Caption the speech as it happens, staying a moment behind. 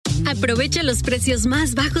Aprovecha los precios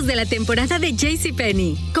más bajos de la temporada de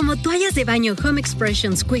JCPenney. Como toallas de baño Home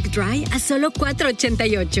Expressions Quick Dry a solo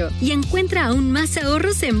 $4.88. Y encuentra aún más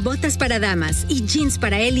ahorros en botas para damas y jeans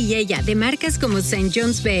para él y ella de marcas como St.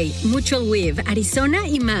 John's Bay, Mutual Weave, Arizona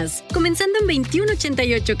y más. Comenzando en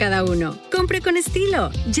 $21.88 cada uno. Compre con estilo.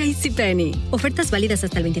 JCPenney. Ofertas válidas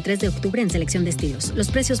hasta el 23 de octubre en selección de estilos. Los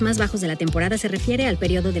precios más bajos de la temporada se refiere al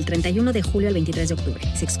periodo del 31 de julio al 23 de octubre.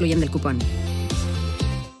 Se excluyen del cupón.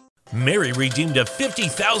 Mary redeemed a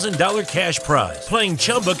 $50,000 cash prize playing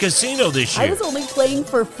Chumba Casino this year. I was only playing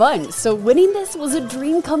for fun, so winning this was a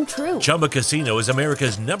dream come true. Chumba Casino is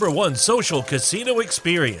America's #1 social casino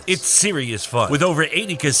experience. It's serious fun. With over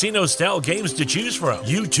 80 casino-style games to choose from,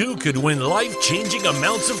 you too could win life-changing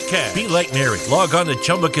amounts of cash. Be like Mary. Log on to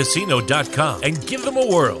ChumbaCasino.com and give them a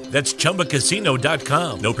whirl. That's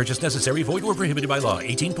ChumbaCasino.com. No purchase necessary. Void or prohibited by law.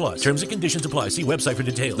 18 plus. Terms and conditions apply. See website for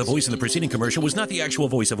details. The voice in the preceding commercial was not the actual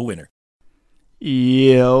voice of a winner.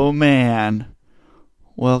 Yo, man.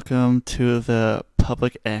 Welcome to the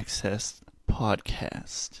Public Access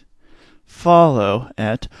Podcast. Follow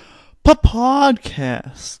at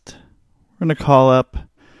Podcast. We're going to call up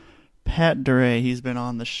Pat DiRe. He's been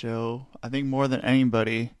on the show, I think, more than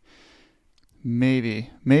anybody. Maybe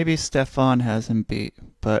Stefan has him beat,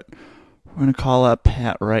 but we're going to call up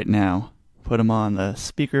Pat right now. Put him on the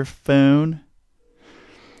speakerphone.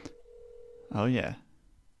 Oh, yeah.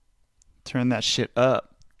 Turn that shit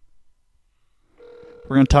up.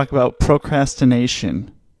 We're going to talk about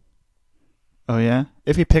procrastination. Oh, yeah?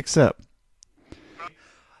 If he picks up.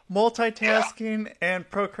 Multitasking and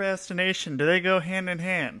procrastination, do they go hand in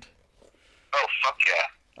hand? Oh, fuck yeah.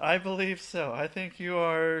 I believe so. I think you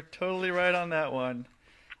are totally right on that one.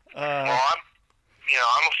 Well, I'm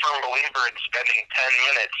a firm believer in spending 10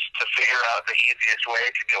 minutes to figure out the easiest way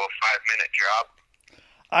to do a 5-minute job.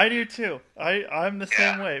 I do too. I'm the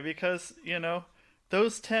same way because,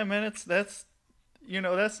 those 10 minutes, that's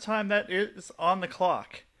time that is on the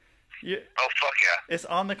clock. Oh, fuck yeah. It's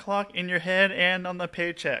on the clock in your head and on the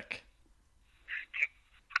paycheck.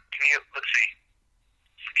 Let's see.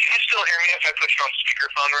 Can you still hear me if I put you on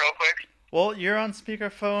speakerphone real quick? Well, you're on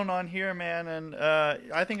speakerphone on here, man, and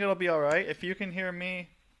I think it'll be all right. If you can hear me,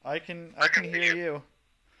 I can hear you.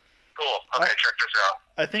 Cool. Okay, check this out.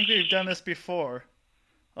 I think we've done this before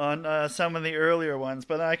on some of the earlier ones,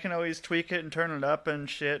 but I can always tweak it and turn it up and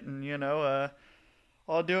shit, and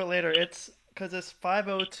I'll do it later. It's because it's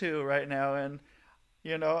 5:02 right now, and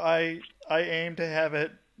I aim to have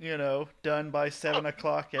it done by 7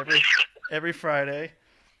 o'clock every Friday,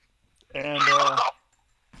 and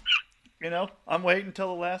I'm waiting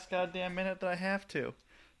until the last goddamn minute that I have to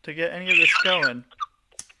get any of this going.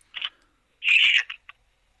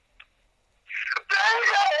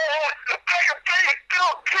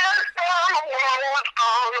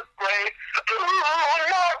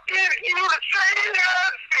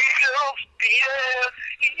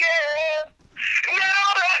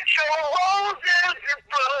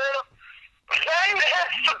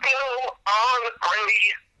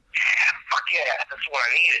 Fuck yeah, that's what I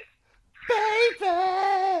needed.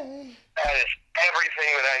 Baby! That is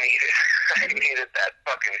everything that I needed. I needed that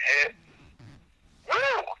fucking hit.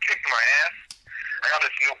 Woo! Kicked my ass. I got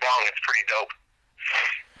this new bong. It's pretty dope.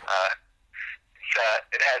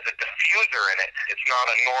 It has a diffuser in it. It's not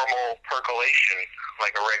a normal percolation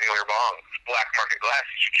like a regular bong. It's Black Market Glass.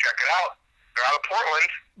 You should check it out. They're out of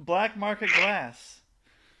Portland. Black Market Glass.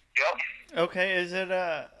 Yep. Okay, is it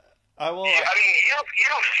I will. Yeah, I mean,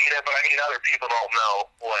 you've seen it, but I mean, other people don't know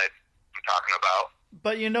what I'm talking about.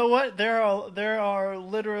 But you know what? There are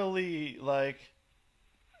literally like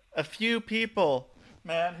a few people,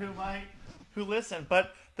 man, who listen.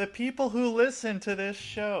 But the people who listen to this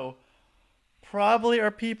show probably are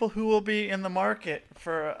people who will be in the market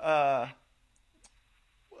for a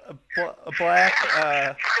black.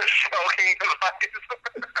 Smoking device.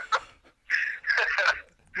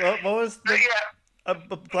 What was the? Yeah. A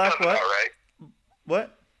black what? About right.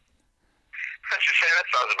 What? That's just saying, that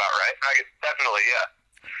sounds about right. Definitely, yeah.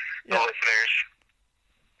 The listeners.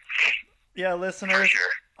 Yeah, listeners. For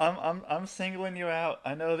sure. I'm singling you out.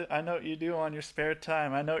 I know what you do on your spare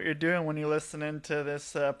time. I know what you're doing when you listen into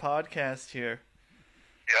this podcast here.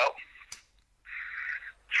 Yep.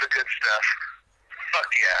 It's the good stuff.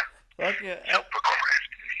 Fuck yeah. No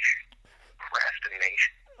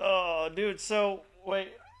procrastination. Oh, dude. So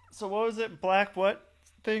wait. So what was it? Black what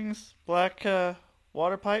things? Black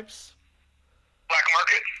water pipes? Black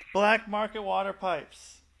market? Black market water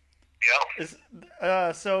pipes.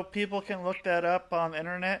 Yep. So people can look that up on the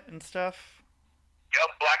internet and stuff?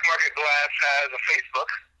 Yep. Black Market Glass has a Facebook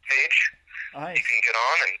page. Nice. You can get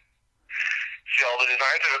on and see all the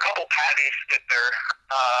designs. There's a couple patents that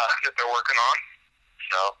they're working on.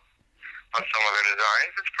 So on some of their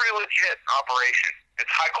designs, it's pretty legit operation.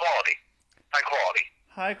 It's high quality. High quality.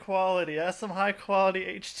 High quality. That's some high quality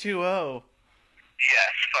H2O.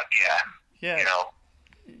 Yes, fuck yeah. Yeah. You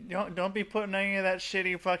know. Don't be putting any of that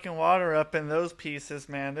shitty fucking water up in those pieces,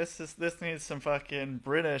 man. This needs some fucking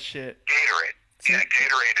Brita shit. Gatorade. Yeah,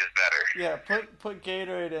 Gatorade is better. Yeah, put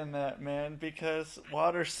Gatorade in that, man, because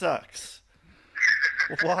water sucks.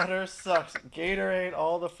 Water sucks. Gatorade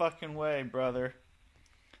all the fucking way, brother.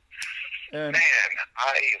 And man,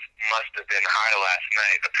 I must have been high last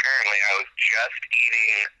night. Apparently, I was just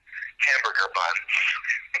eating hamburger buns.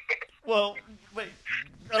 well, wait.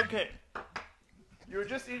 Okay. You were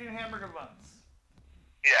just eating hamburger buns.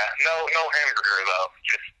 Yeah, no hamburger though.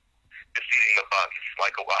 Just eating the buns,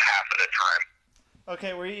 like about half at a time.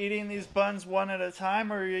 Okay, were you eating these buns one at a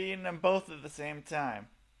time, or were you eating them both at the same time?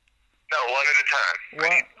 No, one at a time.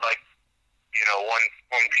 What? Like, you know, one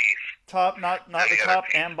piece. Top, not the top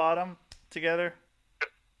and bottom together.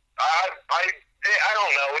 I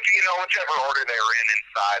don't know. You know, whichever order they were in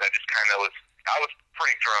inside, I was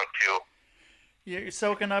pretty drunk too. You're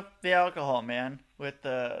soaking up the alcohol, man, with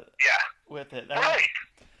it. Right.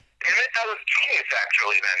 Damn it, that was genius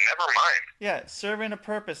actually then. Never mind. Yeah, serving a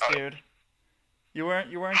purpose, dude. You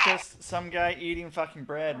weren't just some guy eating fucking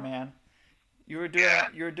bread, man. You were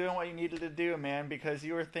doing what you needed to do, man, because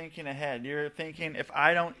you were thinking ahead. You were thinking, if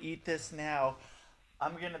I don't eat this now,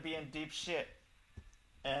 I'm gonna be in deep shit.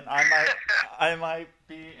 And I might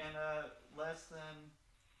be in a less than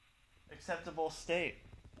acceptable state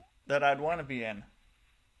that I'd want to be in.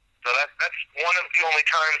 So that's one of the only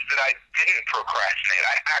times that I didn't procrastinate.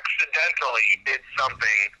 I accidentally did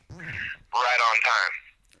something right on time.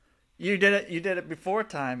 You did it before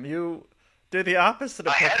time. You did the opposite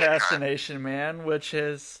of procrastination, man, which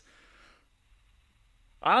is,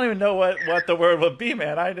 I don't even know what the word would be,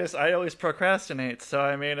 man. I always procrastinate. So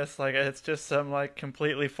I mean, it's just some like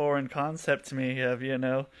completely foreign concept to me of, you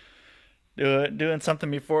know, doing something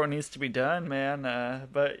before it needs to be done, man.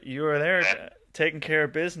 But you were there taking care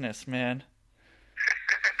of business, man.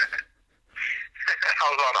 I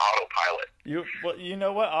was on autopilot. You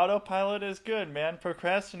know what? Autopilot is good, man.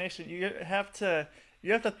 Procrastination, you have to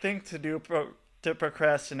think to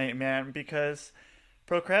procrastinate, man, because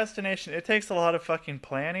procrastination, it takes a lot of fucking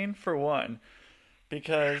planning, for one,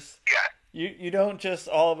 because you don't just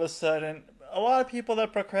all of a sudden, a lot of people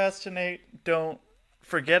that procrastinate don't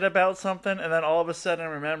forget about something and then all of a sudden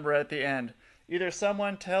remember at the end. Either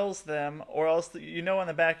someone tells them, or else you know in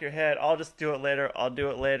the back of your head, I'll just do it later,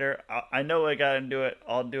 I know I gotta do it,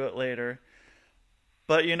 I'll do it later.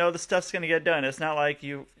 But you know the stuff's gonna get done. It's not like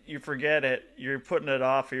you forget it, you're putting it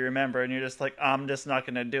off, or you remember, and you're just like, I'm just not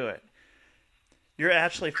gonna do it. You're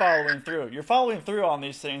actually following through. You're following through on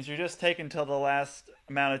these things, you're just taking till the last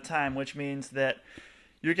amount of time, which means that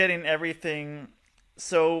you're getting everything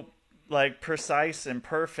so like precise and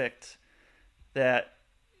perfect that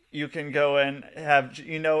you can go and have,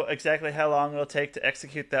 you know exactly how long it'll take to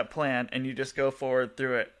execute that plan, and you just go forward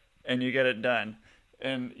through it, and you get it done.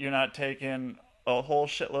 And you're not taking a whole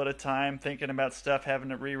shitload of time thinking about stuff, having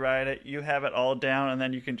to rewrite it. You have it all down, and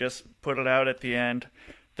then you can just put it out at the end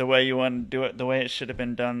the way you want to do it, the way it should have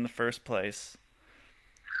been done in the first place.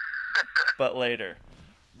 But later.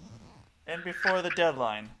 And before the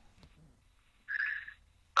deadline.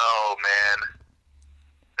 Oh, man.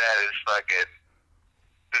 That is fucking...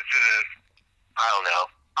 This is, I don't know.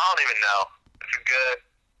 I don't even know. It's a good.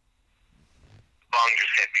 Bong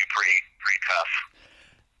just hit me pretty tough.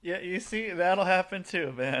 Yeah, you see, that'll happen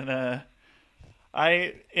too, man.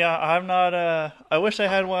 I'm not. I wish I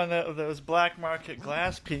had one of those black market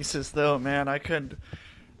glass pieces, though, man. I think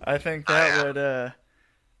that would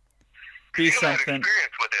be you something. Had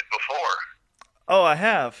experience with it before. Oh, I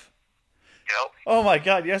have. Yep. Oh my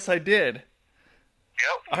God, yes, I did.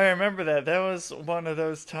 Yep. I remember that. That was one of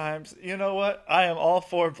those times. You know what? I am all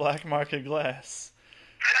for black market glass.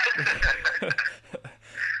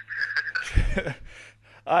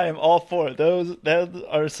 I am all for it. Those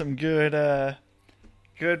are some good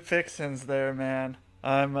fixins there, man.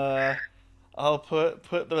 I'll put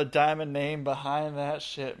the diamond name behind that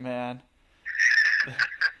shit, man.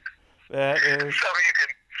 That is something you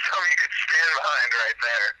could stand behind right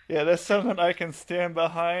there. Yeah, that's something I can stand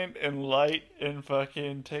behind and light and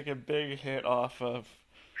fucking take a big hit off of.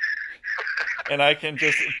 And I can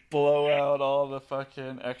just blow out all the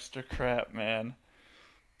fucking extra crap, man.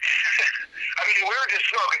 I mean, we were just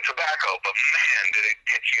smoking tobacco, but man, did it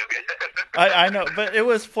get you I know, but it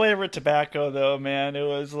was flavored tobacco, though, man. It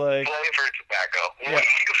was like... Flavored tobacco. Yeah.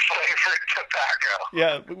 Weed flavored tobacco.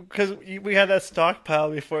 Yeah, because we had that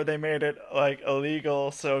stockpile before they made it like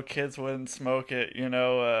illegal, so kids wouldn't smoke it.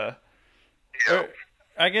 Yep.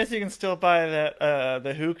 I guess you can still buy that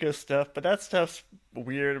the hookah stuff, but that stuff's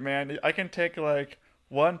weird, man. I can take like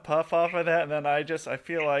one puff off of that, and then I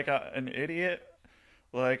feel like an idiot.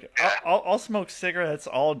 Like I'll smoke cigarettes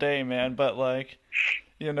all day, man, but like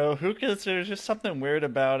hookahs, there's just something weird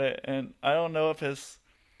about it, and I don't know if it's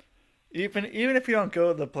even if you don't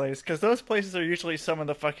go to the place, because those places are usually some of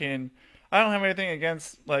the fucking. I don't have anything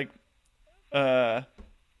against like hookah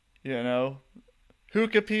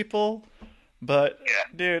people. But,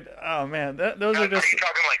 dude, oh man, those are just... Are you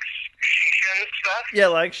talking like shisha and stuff? Yeah,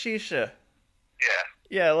 like shisha. Yeah.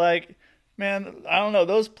 Yeah, like, man, I don't know,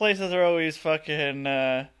 those places are always fucking,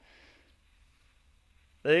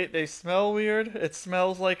 They smell weird. It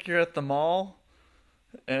smells like you're at the mall.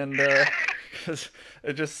 And, 'cause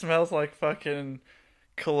it just smells like fucking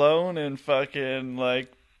cologne and fucking,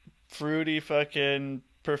 like, fruity fucking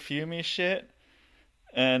perfumey shit.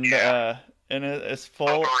 And, and it's full...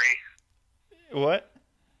 Potpourri. What?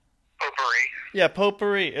 Potpourri. Yeah,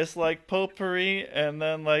 potpourri. It's like potpourri, and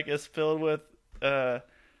then like it's filled with Axe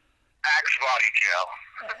body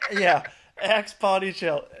gel. yeah, Axe body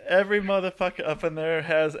gel. Every motherfucker up in there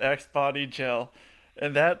has Axe body gel,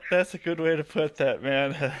 and that's a good way to put that,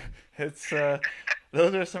 man. It's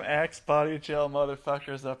those are some Axe body gel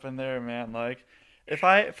motherfuckers up in there, man. Like if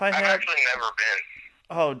I I've had actually never been.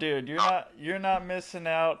 Oh, dude, you're not missing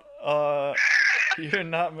out. You're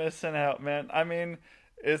not missing out, man. I mean,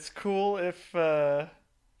 it's cool if I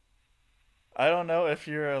don't know if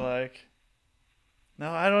you're like.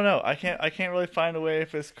 No, I don't know. I can't really find a way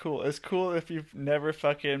if it's cool. It's cool if you've never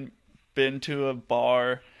fucking been to a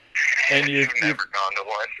bar and you've never gone to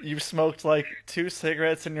one. You've smoked like 2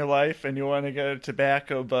 cigarettes in your life and you want to get a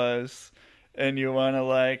tobacco buzz and you want to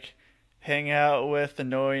like hang out with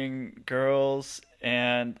annoying girls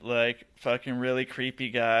and like fucking really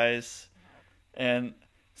creepy guys, and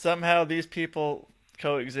somehow these people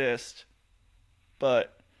coexist.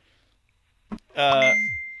 But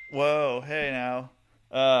whoa, hey now.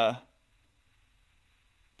 But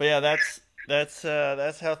yeah,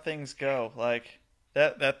 that's how things go. Like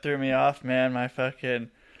that threw me off, man. My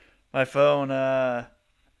phone I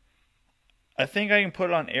think I can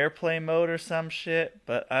put it on airplane mode or some shit,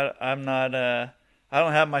 but I'm not I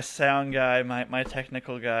don't have my sound guy, my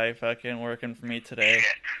technical guy fucking working for me today.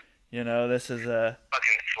 This is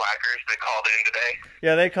fucking slackers. They called in today.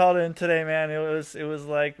 Yeah, they called in today, man. It was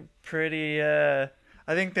like pretty I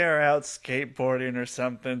think they were out skateboarding or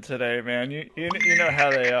something today, man. You know how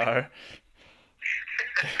they are.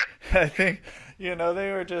 I think they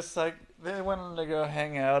were just like they wanted to go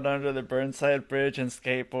hang out under the Burnside Bridge and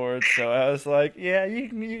skateboard. So I was like, yeah, you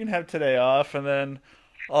can have today off, and then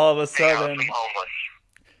all of a sudden,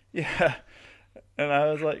 yeah, and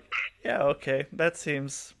I was like, yeah, okay, that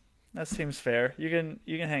seems fair. You can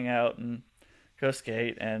hang out and go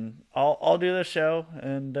skate, and I'll do the show.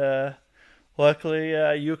 And luckily,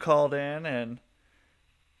 you called in, and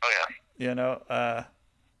we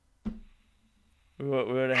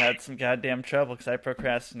would have had some goddamn trouble because I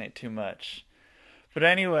procrastinate too much. But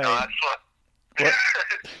anyway, no, that's what. What?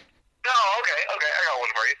 No, okay, I got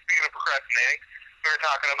one for you. Speaking of procrastinating, we were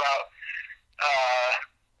talking about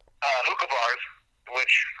hookah bars,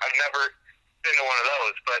 which I've never been to one of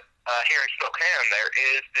those, but here in Spokane there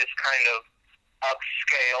is this kind of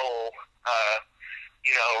upscale,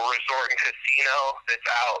 resort and casino that's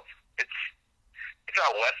out. It's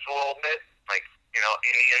out west a little bit, like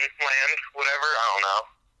Indian land, whatever. I don't know.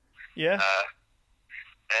 Yeah.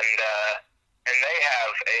 And they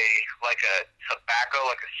have a tobacco,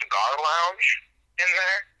 like a cigar lounge in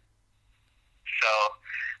there. So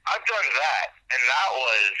I've done that, and that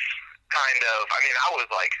was kind of, I was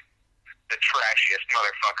like the trashiest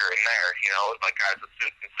motherfucker in there, with like guys with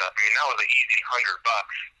suits and stuff. That was an easy $100.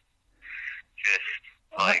 Just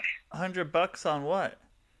like $100 on what?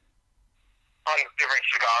 On different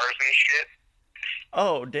cigars and shit.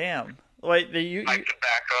 Oh damn! Wait, like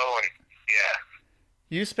tobacco and yeah.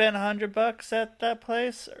 You spent $100 at that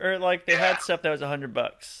place, or like they had stuff that was $100? Me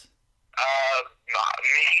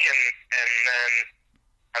and then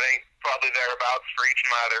I think probably thereabouts for each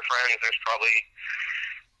of my other friends. There's probably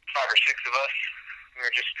 5 or 6 of us. We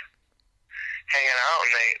were just hanging out,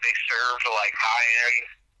 and they served like high end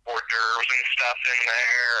hors d'oeuvres and stuff in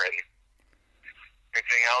there, and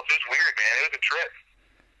everything else. It was weird, man. It was a trip.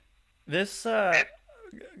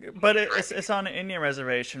 But it's on an Indian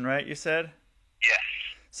reservation, right? You said. Yes.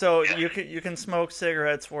 So you can smoke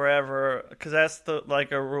cigarettes wherever, because that's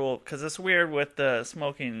a rule. Because it's weird with the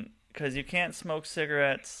smoking because you can't smoke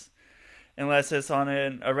cigarettes unless it's on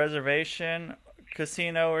a reservation,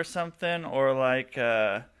 casino or something, or like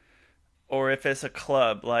or if it's a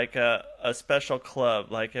club, like a special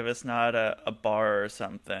club, like if it's not a bar or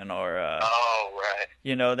something, or oh, right.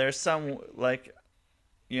 you know, there's some like,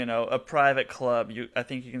 you know, a private club. I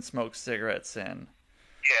think you can smoke cigarettes in.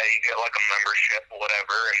 Yeah, you get like a membership,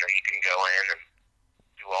 whatever, and then you can go in and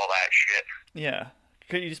do all that shit. Yeah,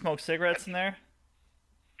 could you smoke cigarettes in there?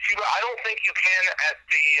 See, but I don't think you can at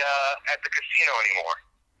the casino anymore.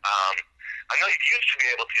 I know you used to be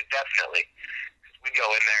able to, definitely. We go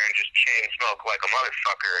in there and just chain smoke like a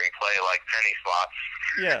motherfucker and play like penny slots.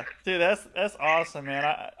 Yeah, dude, that's awesome,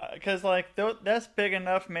 man. Because like that's big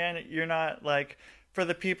enough, man. You're not like, for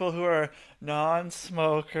the people who are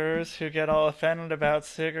non-smokers who get all offended about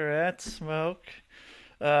cigarette smoke.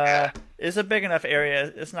 It's a big enough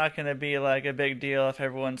area. It's not going to be like a big deal if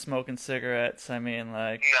everyone's smoking cigarettes. I mean,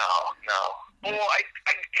 like. No. Well, what I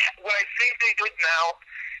think they did now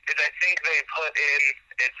is I think they put in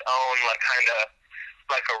its own like kind of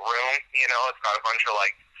like a room. You know, it's got a bunch of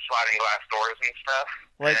like sliding glass doors and stuff.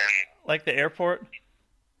 Like the airport.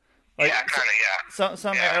 Like, yeah, kind of, yeah.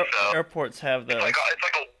 Some airports have those. It's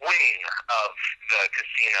like a wing of the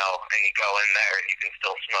casino, and you go in there, and you can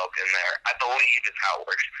still smoke in there. I believe is how it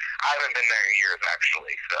works. I haven't been there in years,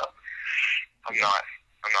 actually, so I'm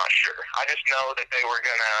not sure. I just know that they were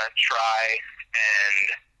gonna try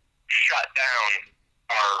and shut down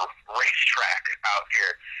our racetrack out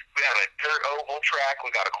here. We have a dirt oval track. We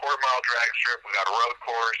got a quarter-mile drag strip. We got a road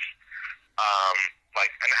course.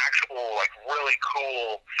 Like an actual, like really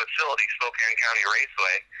cool facility, Spokane County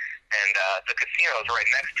Raceway, and the casino is right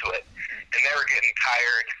next to it. And they were getting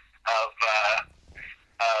tired of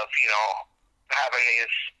you know, having these.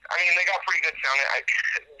 I mean, they got pretty good sound.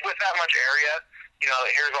 With that much area, you know,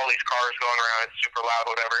 here's all these cars going around. It's super loud,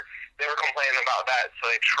 whatever. They were complaining about that, so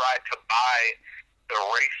they tried to buy the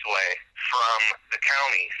raceway from the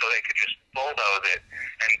county so they could just bulldoze it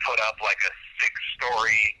and put up like a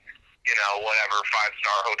 6-story. You know, whatever,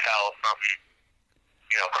 5-star hotel, something,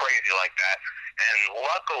 you know, crazy like that. And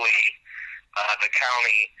luckily, the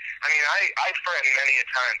county, I mean, I threatened many a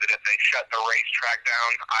time that if they shut the racetrack down,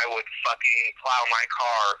 I would fucking plow my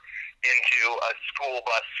car into a school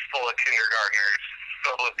bus full of kindergartners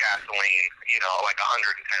filled with gasoline, you know, like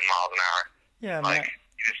 110 miles an hour. Yeah, like,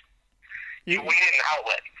 man. We need an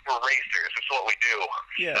outlet. We're racers. It's what we do.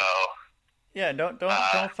 Yeah. So, yeah, don't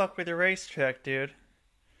fuck with your racetrack, dude.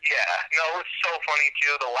 Yeah, no, it's so funny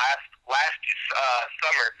too. The last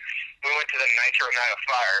summer, we went to the Nitro Night of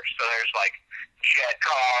Fire. So there's like jet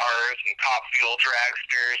cars and top fuel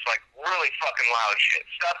dragsters, like really fucking loud shit,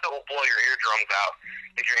 stuff that will blow your eardrums out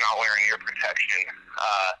if you're not wearing ear protection.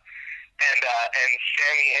 And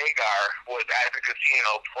Sammy Hagar was at the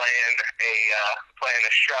casino playing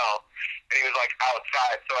a show, and he was like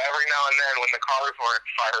outside. So every now and then, when the cars weren't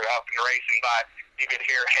fired up and racing by, you could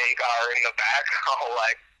hear Hagar in the back, all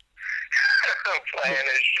like. Playing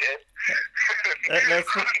his shit.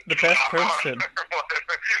 That's the best person. He's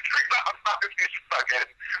fucking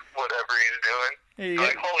whatever he's doing. Yeah,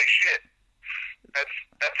 like, holy shit. That's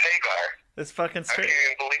Hagar. It's fucking straight. I can't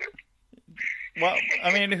even believe it. Well,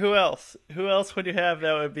 I mean, who else? Who else would you have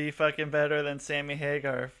that would be fucking better than Sammy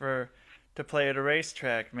Hagar to play at a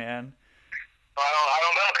racetrack, man? I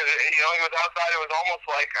don't know, because, you know, he was outside. It was almost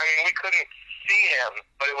like, I mean, we couldn't see him,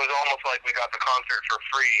 but it was almost like we got the concert for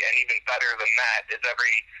free. And even better than that is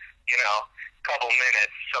every, you know, couple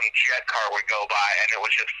minutes, some jet car would go by, and it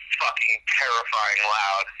was just fucking terrifying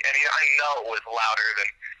loud. And I know it was louder than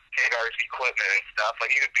Hagar's equipment and stuff.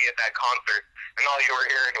 Like, you could be at that concert, and all you were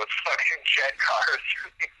hearing was fucking jet cars,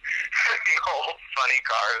 old funny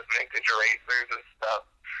cars, vintage racers and stuff.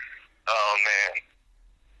 Oh, man.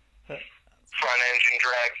 Front engine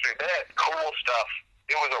dragster, they had cool stuff.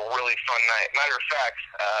 It was a really fun night. Matter of fact,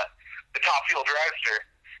 the Top Fuel dragster,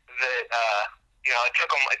 that you know, it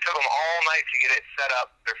took them all night to get it set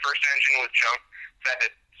up. Their first engine was junk. They had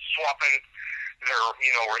to swap in their,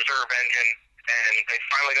 you know, reserve engine, and they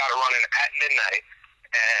finally got it running at midnight.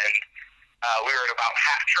 And we were at about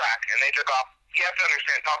half track, and they took off. You have to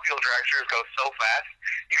understand, Top Fuel dragsters go so fast,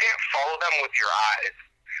 you can't follow them with your eyes.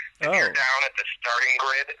 If you're down at the starting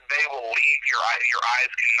grid, they will leave your eyes. Your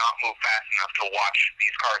eyes cannot move fast enough to watch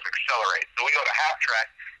these cars accelerate. So we go to half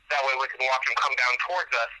track. That way we can watch them come down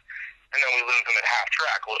towards us, and then we lose them at half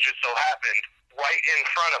track. Well, it just so happened, right in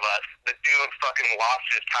front of us, the dude fucking lost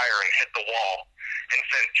his tire and hit the wall and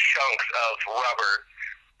sent chunks of rubber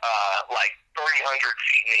like 300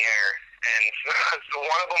 feet in the air. And so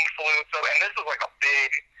one of them flew. So, and this was like a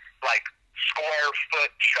big, like, square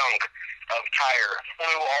foot chunk, of tire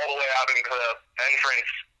flew all the way out into the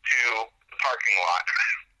entrance to the parking lot.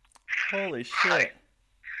 Holy shit.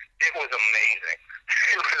 It was amazing.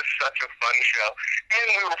 It was such a fun show.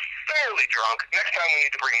 And we were fairly drunk. Next time we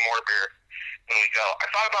need to bring more beer when we go. I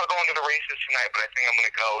thought about going to the races tonight, but I think I'm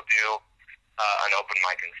going to go do an open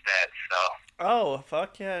mic instead. So. Oh,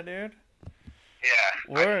 fuck yeah, dude. Yeah.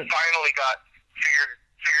 Word. I finally got figured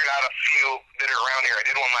out a few that are around here. I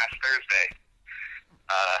did one last Thursday.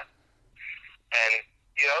 And,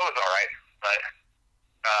 you know, it was all right. But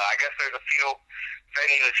I guess there's a few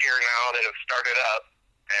venues here now that have started up.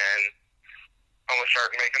 And I'm going to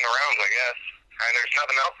start making the rounds, I guess. And there's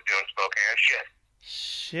nothing else to do in Spokane.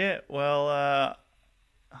 Shit. Well,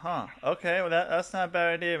 okay, well that's not a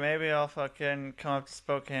bad idea. Maybe I'll fucking come up to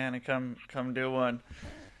Spokane and come do one.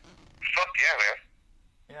 Fuck yeah, man.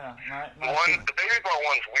 Yeah, the Baby Bar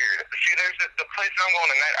one's weird. See, there's the place I'm going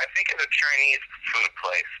tonight, I think it's a Chinese food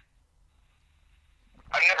place.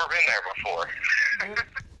 I've never been there before.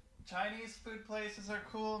 Chinese food places are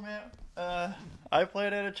cool, man. I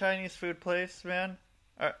played at a Chinese food place, man.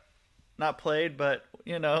 Not played, but,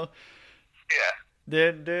 you know. Yeah.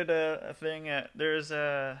 Did a thing at, there's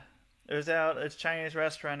a Chinese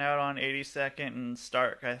restaurant out on 82nd and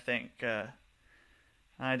Stark, I think.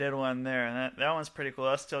 I did one there, and that one's pretty cool.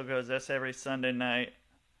 That still goes. That's every Sunday night.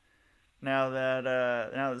 Now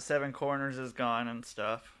that Seven Corners is gone and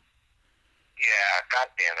stuff. Yeah, god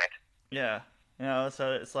damn it. Yeah, you know,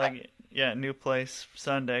 so it's like, yeah, new place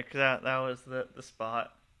Sunday, 'cause that was the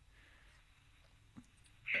spot.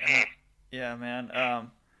 Yeah, man.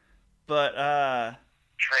 But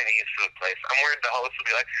Chinese food place. I'm worried the host will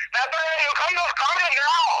be like, come in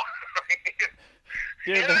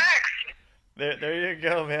now. dude, Next. there you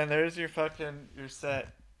go, man. There's your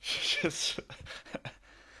set.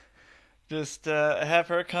 just have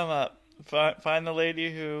her come up. Find the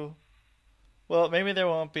lady who. Well, maybe there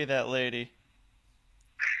won't be that lady.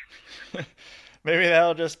 Maybe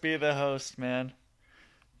that'll just be the host, man.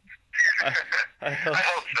 I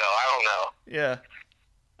hope so. I don't know. Yeah.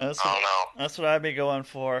 That's what I'd be going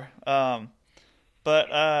for. But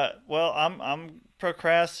well, I'm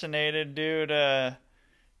procrastinated, dude.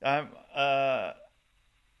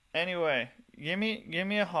 Anyway, give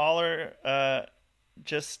me a holler.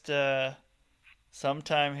 Just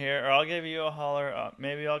sometime here, or I'll give you a holler.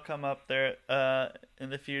 Maybe I'll come up there in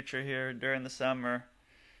the future here during the summer,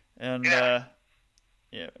 and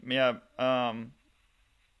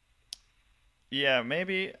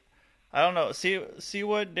maybe I don't know. See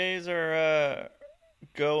what days are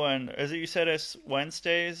going. Is it, you said it's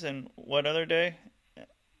Wednesdays, and what other day?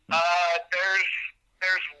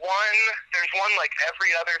 There's one like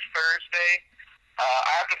every other Thursday.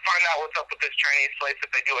 I have to find out what's up with this Chinese place,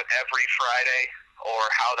 if they do it every Friday or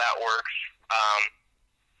how that works.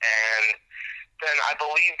 And then I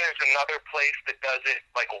believe there's another place that does it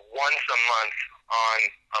like once a month on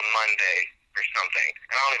a Monday or something.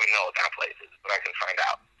 And I don't even know what that place is, but I can find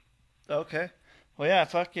out. Okay. Well, yeah,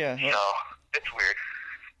 fuck yeah. So, it's weird.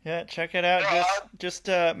 Yeah, check it out. Just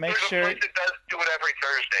make sure. There's a place that does do it every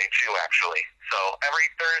Thursday, too, actually. So, every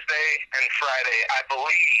Thursday and Friday, I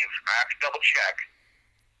believe, I have to double check,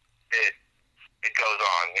 it goes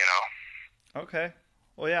on, you know? Okay.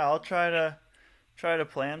 Well, yeah, I'll try to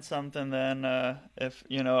plan something then, if,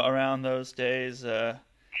 you know, around those days,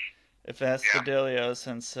 if that's the dealio,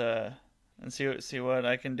 since, and see what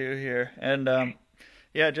I can do here. And,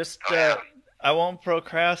 just, I won't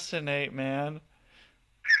procrastinate, man.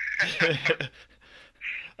 That's good.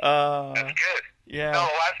 Yeah. No,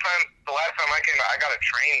 the last time I came, I got a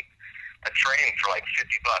train for like $50.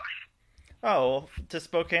 Oh, to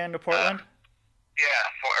Spokane to Portland?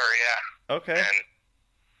 Yeah. Okay. And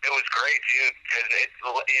it was great, dude, because it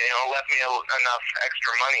left me enough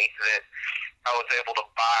extra money that I was able to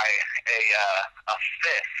buy a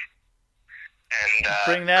fifth. And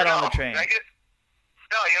bring that on the train. No,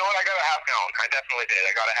 you know what? I got a half gallon. I definitely did.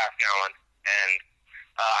 I got a half gallon, and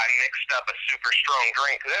I mixed up a super strong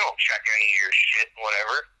drink because they don't check any of your shit,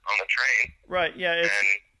 whatever, on the train. Right. Yeah.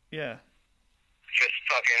 Just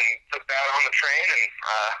fucking took that on the train, and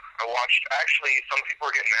I watched. Actually, some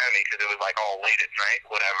people were getting mad at me because it was like all late at night,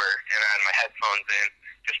 whatever, and I had my headphones in,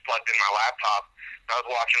 just plugged in my laptop. And I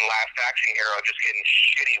was watching Last Action Hero, just getting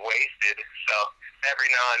shitty wasted. So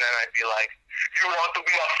every now and then I'd be like, "You want to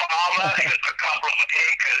be a farmer?" Just a couple of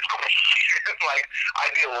acres. Like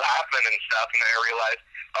I'd be laughing and stuff, and then I realized,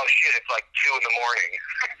 oh shit, it's like 2 in the morning.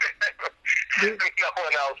 No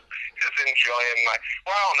one else is enjoying my.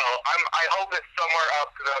 Well, I don't know. I hope it's somewhere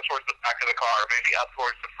up towards the back of the car, maybe up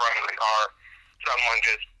towards the front of the car. Someone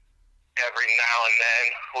just every now and then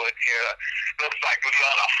would hear, looks like the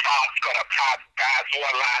other fox gonna pass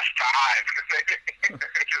one last time.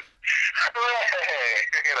 Just, hooray,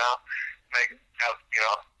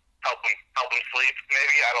 help him sleep.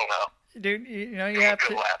 Maybe, I don't know. Dude,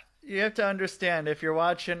 you have to understand, if you're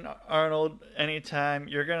watching Arnold anytime,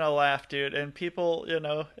 you're gonna laugh, dude. And people,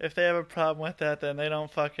 if they have a problem with that, then they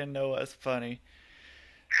don't fucking know what's funny.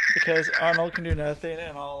 Because Arnold can do nothing,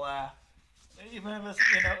 and I'll laugh. Even if it's,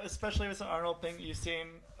 especially if it's an Arnold thing you've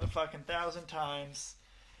seen a fucking 1,000 times,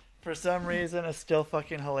 for some reason it's still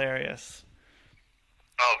fucking hilarious.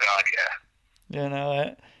 Oh God,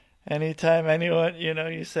 yeah. Anytime anyone,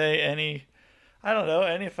 you say any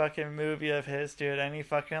fucking movie of his, dude, any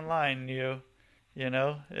fucking line,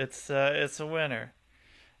 it's a winner.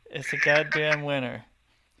 It's a goddamn winner.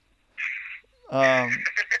 Yeah,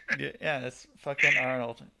 it's fucking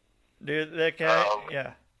Arnold. Dude, that guy,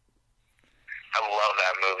 yeah. I love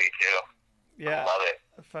that movie, too. Yeah. I love it.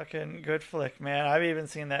 Fucking good flick, man. I've even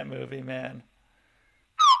seen that movie, man.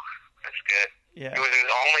 That's good. Yeah. It was his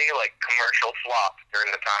only, commercial flop during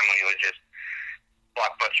the time when he was just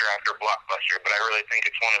blockbuster after blockbuster, but I really think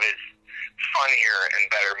it's one of his funnier and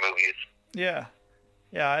better movies. Yeah.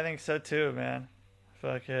 Yeah, I think so, too, man.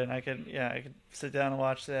 Fucking, I could sit down and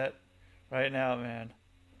watch that right now, man.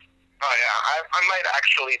 Oh, yeah. I might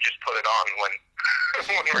actually just put it on when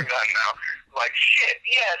we're done now. Shit,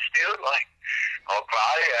 yes, dude. Oh,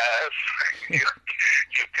 God, yes.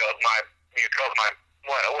 you killed my,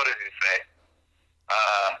 what did he say?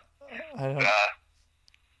 I don't... damn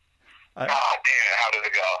it, how did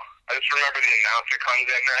it go? I just remember the announcer comes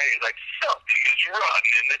in, right? He's like, something is run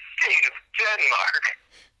in the state of Denmark.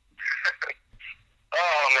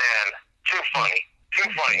 Oh, man. Too funny.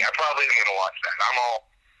 I probably am going to watch that. I'm all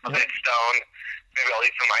a bit stoned. Maybe I'll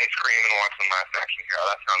eat some ice cream and watch some Last Action Hero.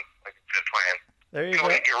 That sounds like a good plan. There you go.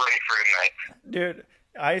 Get ready for tonight. Dude,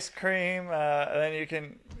 ice cream, then you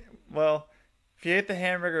can, if you ate the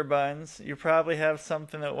hamburger buns, you probably have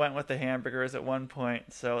something that went with the hamburgers at one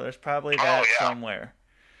point. So there's probably that somewhere.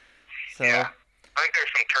 So, yeah. I think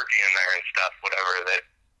there's some turkey in there and stuff, whatever, that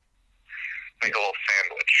make a little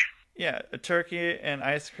sandwich. Yeah, a turkey and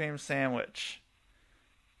ice cream sandwich.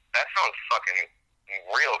 That sounds fucking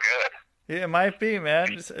real good. Yeah, it might be, man.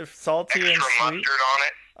 Just salty and sweet. Extra mustard on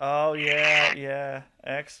it. Oh, yeah.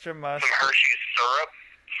 Extra mustard. Some Hershey's syrup.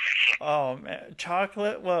 Oh, man.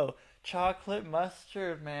 Chocolate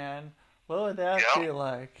mustard, man. What would that be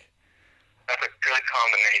like? That's a good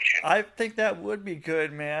combination. I think that would be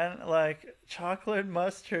good, man. Chocolate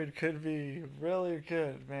mustard could be really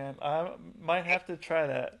good, man. I might have to try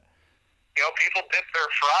that. People dip their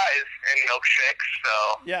fries in milkshakes, so...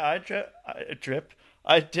 Yeah,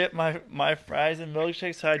 I dip my fries in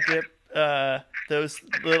milkshakes. I dip those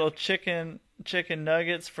little chicken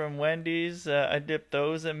nuggets from Wendy's. I dip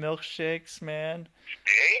those in milkshakes, man.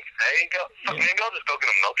 See? There you go. So maybe I'll just go get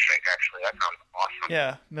a milkshake, actually. That sounds awesome.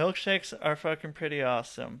 Yeah, milkshakes are fucking pretty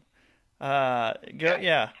awesome.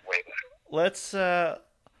 Let's,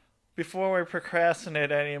 before we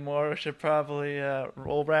procrastinate anymore, we should probably,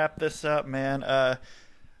 we'll wrap this up, man.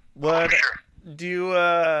 Sure. Do you,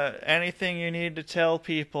 anything you need to tell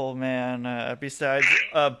people, man, besides,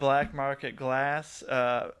 Black Market Glass,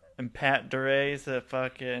 and Pat DiRe's a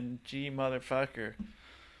fucking G motherfucker?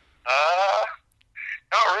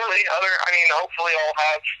 Not really. Hopefully I'll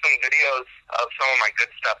have some videos of some of my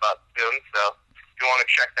good stuff up soon, so if you want to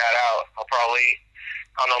check that out, I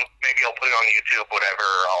don't know, maybe I'll put it on YouTube, whatever,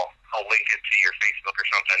 or I'll link it to your Facebook or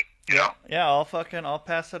something, you know? Yeah, I'll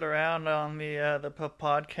pass it around on the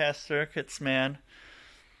podcast circuits, man.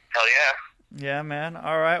 Hell yeah. Yeah, man.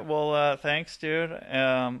 All right, well, thanks, dude.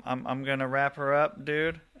 I'm gonna wrap her up,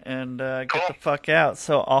 dude, and get the fuck out.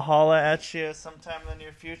 So I'll holla at you sometime in the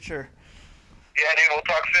near future. Yeah, dude, we'll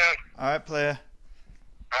talk soon. All right, player.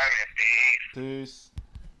 All right, man. Peace.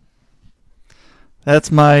 That's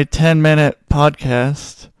my 10-minute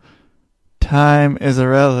podcast. Time is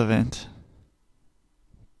irrelevant.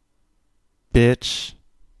 Bitch.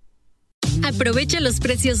 Aprovecha los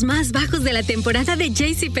precios más bajos de la temporada de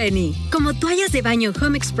JCPenney. Como toallas de baño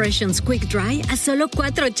Home Expressions Quick Dry a solo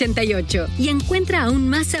 $4.88. Y encuentra aún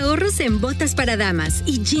más ahorros en botas para damas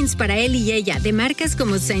y jeans para él y ella de marcas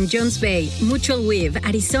como St. John's Bay, Mutual Weave,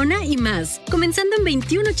 Arizona y más. Comenzando en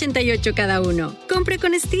 $21.88 cada uno. Compre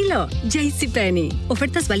con estilo. JCPenney.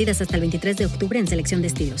 Ofertas válidas hasta el 23 de octubre en selección de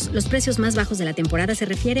estilos. Los precios más bajos de la temporada se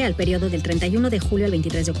refiere al periodo del 31 de julio al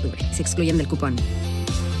 23 de octubre. Se excluyen del cupón.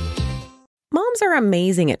 Moms are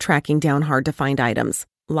amazing at tracking down hard-to-find items.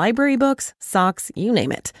 Library books, socks, you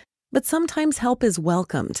name it. But sometimes help is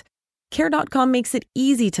welcomed. Care.com makes it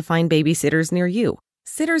easy to find babysitters near you.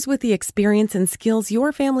 Sitters with the experience and skills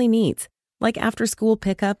your family needs, like after-school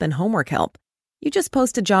pickup and homework help. You just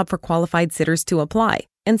post a job for qualified sitters to apply,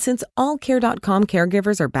 and since all Care.com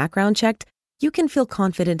caregivers are background checked, you can feel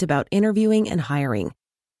confident about interviewing and hiring.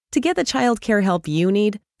 To get the child care help you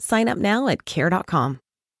need, sign up now at Care.com.